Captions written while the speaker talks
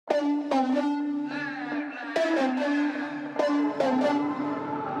For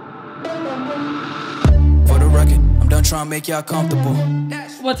the record, I'm done trying to make y'all comfortable.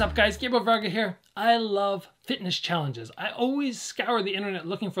 What's up guys, Gabriel Varga here. I love fitness challenges. I always scour the internet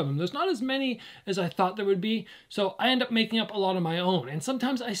looking for them. There's not as many as I thought there would be, so I end up making up a lot of my own. And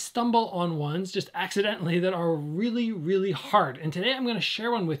sometimes I stumble on ones just accidentally that are really, really hard. And today I'm gonna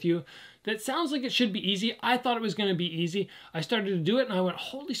share one with you that sounds like it should be easy. I thought it was gonna be easy. I started to do it and I went,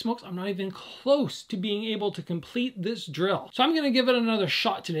 holy smokes, I'm not even close to being able to complete this drill. So I'm gonna give it another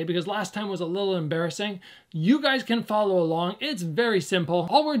shot today because last time was a little embarrassing. You guys can follow along. It's very simple.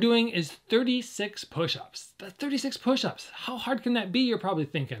 All we're doing is 36 push-ups. That's 36 push-ups. How hard can that be? You're probably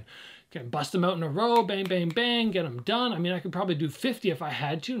thinking. Okay, bust them out in a row, bang, bang, bang, get them done. I mean, I could probably do 50 if I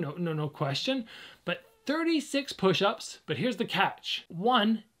had to, no question. But 36 push-ups, but here's the catch.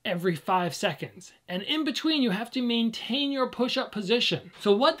 One every 5 seconds. And in between, you have to maintain your push-up position.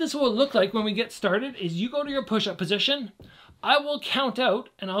 So what this will look like when we get started is you go to your push-up position, I will count out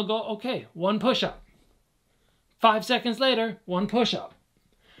and I'll go, okay, 1 push-up. 5 seconds later, 1 push-up.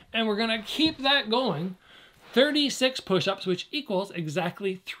 And we're gonna keep that going, 36 push-ups, which equals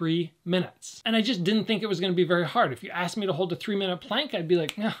exactly 3 minutes. And I just didn't think it was gonna be very hard. If you asked me to hold a 3-minute plank, I'd be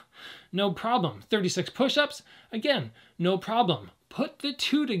like, nah, no problem. 36 push-ups, again, no problem. Put the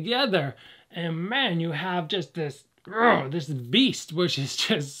two together, and man, you have just this beast, which is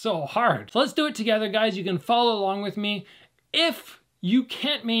just so hard. So let's do it together, guys. You can follow along with me. If you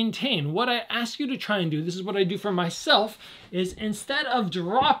can't maintain, what I ask you to try and do, this is what I do for myself, is instead of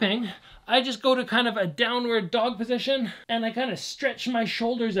dropping, I just go to kind of a downward dog position and I kind of stretch my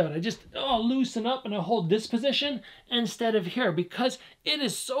shoulders out. I just loosen up and I hold this position instead of here because it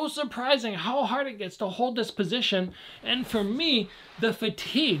is so surprising how hard it gets to hold this position. And for me, the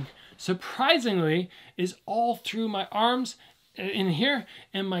fatigue, surprisingly, is all through my arms in here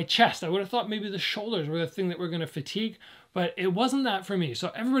and my chest. I would have thought maybe the shoulders were the thing that were going to fatigue, but it wasn't that for me.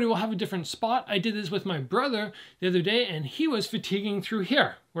 So everybody will have a different spot. I did this with my brother the other day and he was fatiguing through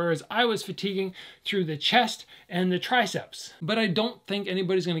here, whereas I was fatiguing through the chest and the triceps. But I don't think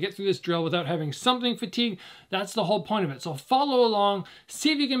anybody's gonna get through this drill without having something fatigue. That's the whole point of it. So follow along,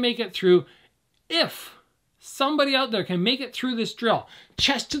 see if you can make it through. If somebody out there can make it through this drill,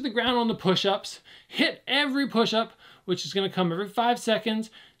 chest to the ground on the push-ups, hit every push-up, which is gonna come every 5 seconds,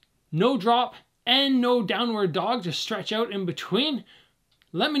 no drop, and no downward dog, just stretch out in between.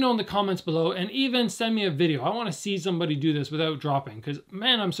 Let me know in the comments below and even send me a video. I want to see somebody do this without dropping because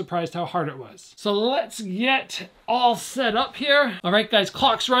man, I'm surprised how hard it was. So let's get all set up here. All right guys,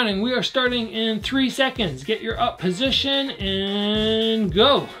 clock's running. We are starting in 3 seconds. Get your up position and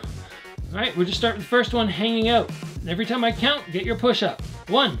go. All right, we'll just start with the first one hanging out. Every time I count, get your push up.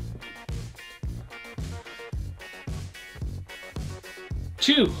 1,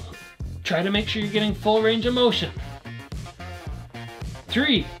 2, try to make sure you're getting full range of motion.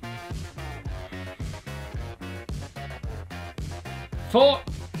 3, 4,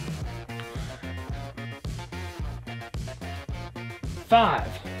 5,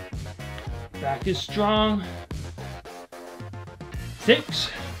 back is strong. 6,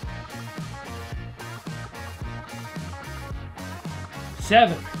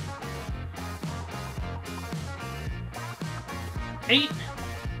 7, 8,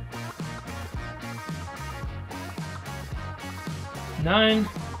 9,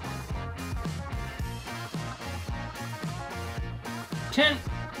 10,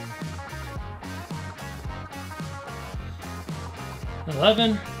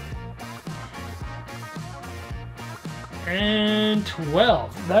 11, and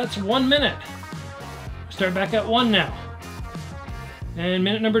 12. That's 1 minute. Start back at 1 now. And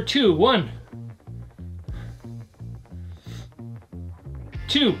minute number 2, 1,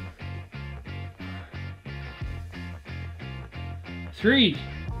 2, 3,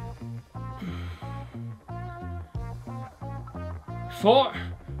 4,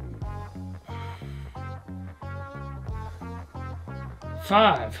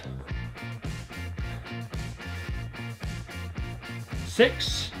 5,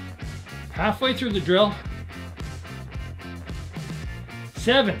 6, halfway through the drill,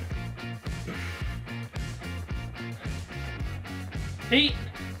 7, 8,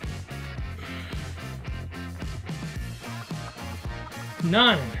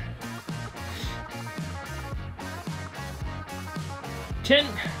 9, 10,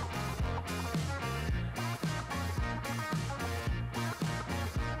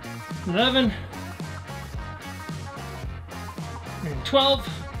 11, and 12.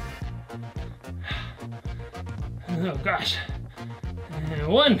 Oh gosh. And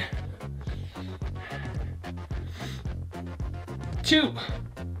 1, 2,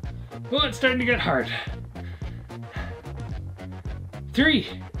 Oh, it's starting to get hard.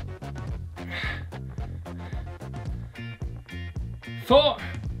 3, 4,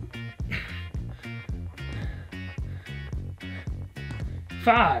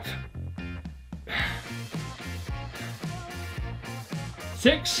 5,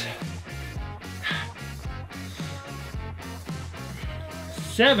 6,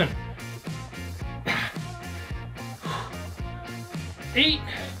 7, 8,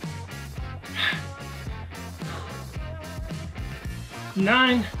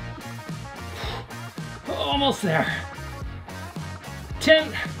 9, almost there,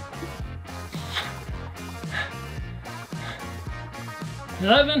 10,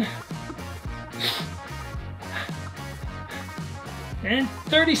 11, and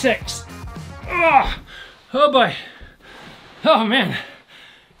 36. Oh boy. Oh man.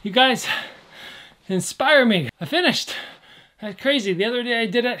 You guys inspire me. I finished. That's crazy. The other day I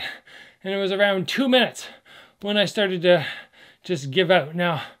did it and it was around 2 minutes when I started to just give out.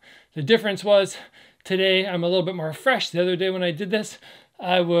 Now, the difference was today I'm a little bit more fresh. The other day when I did this,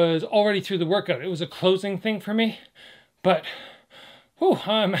 I was already through the workout. It was a closing thing for me, but whew,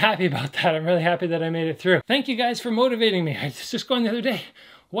 I'm happy about that. I'm really happy that I made it through. Thank you guys for motivating me. I was just going the other day,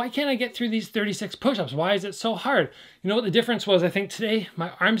 why can't I get through these 36 push-ups? Why is it so hard? You know what the difference was? I think today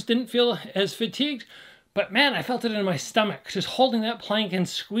my arms didn't feel as fatigued, but man, I felt it in my stomach. Just holding that plank and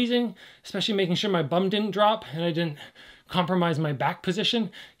squeezing, especially making sure my bum didn't drop and I didn't compromise my back position,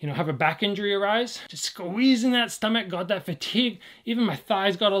 you know, have a back injury arise. Just squeezing that stomach, got that fatigue. Even my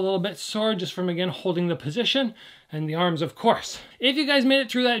thighs got a little bit sore just from, again, holding the position. And the arms, of course. If you guys made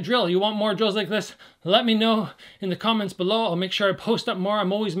it through that drill, you want more drills like this, let me know in the comments below. I'll make sure I post up more.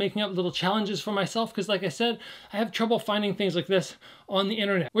 I'm always making up little challenges for myself because, like I said, I have trouble finding things like this on the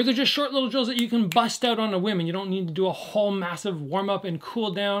internet, where they're just short little drills that you can bust out on a whim and you don't need to do a whole massive warm up and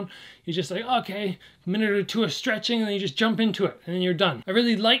cool down. You're just like, okay, a minute or two of stretching and then you just jump into it and then you're done. I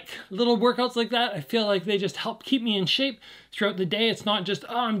really like little workouts like that. I feel like they just help keep me in shape throughout the day. It's not just,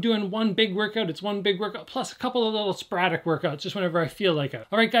 oh, I'm doing one big workout. It's one big workout plus a couple of little sporadic workouts just whenever I feel like it.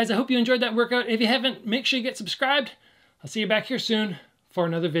 All right, guys, I hope you enjoyed that workout. If you haven't, make sure you get subscribed. I'll see you back here soon for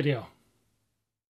another video.